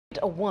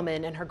A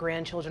woman and her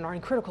grandchildren are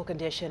in critical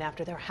condition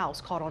after their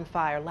house caught on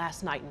fire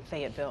last night in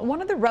Fayetteville.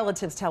 One of the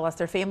relatives tell us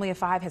their family of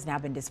 5 has now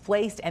been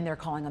displaced and they're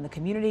calling on the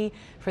community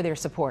for their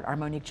support. Our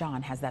Monique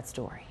John has that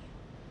story.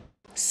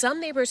 Some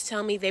neighbors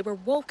tell me they were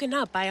woken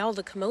up by all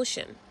the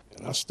commotion.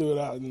 And I stood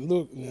out and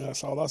looked, and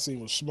that's all I seen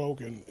was smoke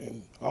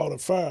and all the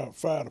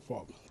fire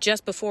department.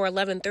 Just before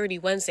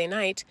 11:30 Wednesday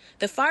night,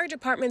 the fire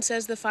department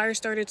says the fire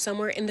started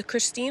somewhere in the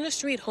Christina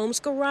Street Homes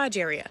garage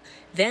area,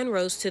 then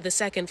rose to the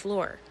second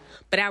floor.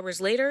 But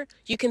hours later,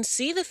 you can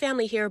see the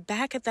family here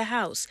back at the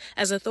house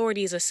as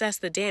authorities assess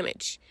the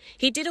damage.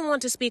 He didn't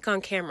want to speak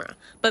on camera,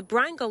 but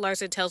Brian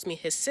Galarza tells me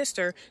his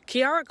sister,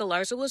 Kiara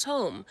Galarza, was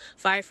home.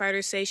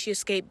 Firefighters say she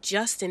escaped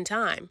just in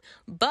time,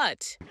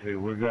 but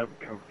we've got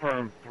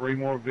confirmed 3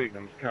 more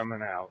victims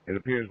coming out. It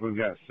appears we've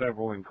got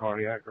several in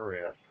cardiac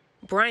arrest.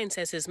 Brian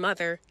says his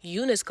mother,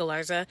 Eunice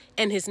Galarza,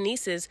 and his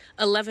nieces,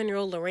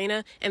 11-year-old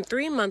Lorena and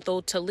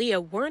 3-month-old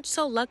Talia, weren't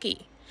so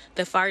lucky.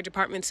 The fire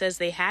department says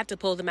they had to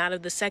pull them out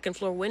of the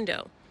second-floor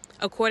window.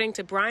 According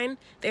to Brian,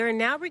 they are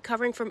now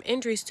recovering from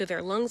injuries to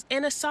their lungs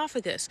and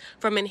esophagus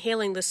from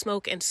inhaling the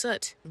smoke and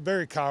soot.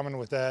 Very common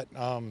with that.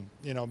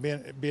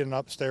 Being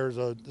upstairs,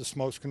 the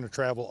smoke's going to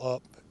travel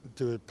up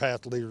to a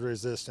path of least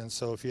resistance.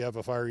 So if you have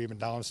a fire even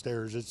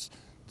downstairs,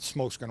 the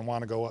smoke's going to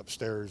want to go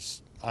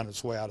upstairs on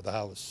its way out of the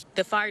house.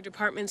 The fire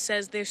department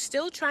says they're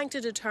still trying to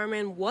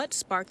determine what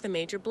sparked the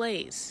major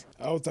blaze.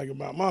 I was thinking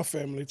about my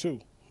family too,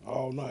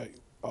 all night.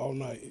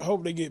 I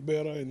hope they get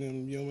better and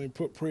then,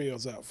 put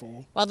prayers out for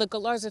them. While the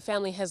Galarza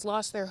family has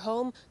lost their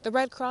home, the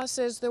Red Cross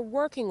says they're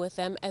working with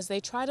them as they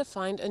try to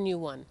find a new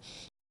one.